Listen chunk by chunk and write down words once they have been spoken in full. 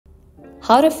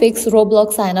How to fix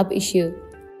Roblox sign-up issue.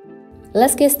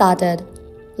 Let's get started.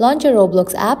 Launch your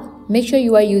Roblox app. Make sure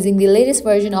you are using the latest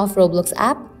version of Roblox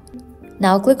app.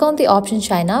 Now click on the option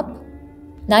Sign Up.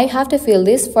 Now you have to fill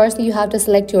this. Firstly, you have to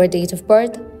select your date of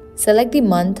birth, select the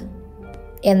month,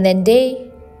 and then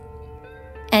day,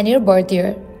 and your birth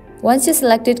year. Once you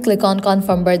select it, click on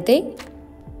Confirm Birthday.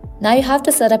 Now you have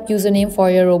to set up username for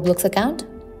your Roblox account.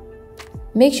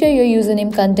 Make sure your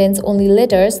username contains only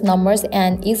letters, numbers,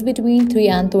 and is between 3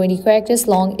 and 20 characters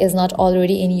long, is not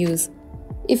already in use.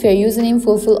 If your username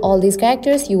fulfill all these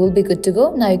characters, you will be good to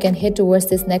go. Now you can head towards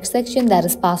this next section, that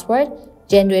is password.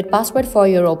 Generate password for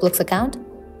your Roblox account.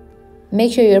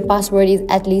 Make sure your password is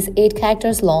at least 8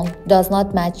 characters long, does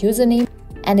not match username,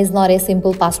 and is not a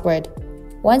simple password.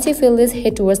 Once you fill this,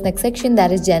 head towards next section,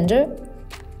 that is gender.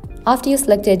 After you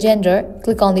select your gender,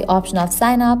 click on the option of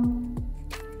sign up.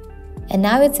 And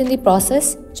now it's in the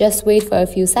process. Just wait for a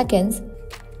few seconds.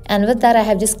 And with that, I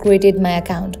have just created my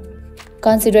account.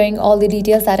 Considering all the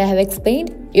details that I have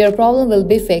explained, your problem will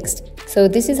be fixed. So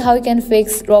this is how you can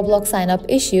fix Roblox sign up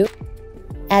issue.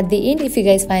 At the end, if you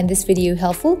guys find this video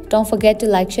helpful, don't forget to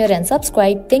like, share and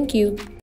subscribe. Thank you.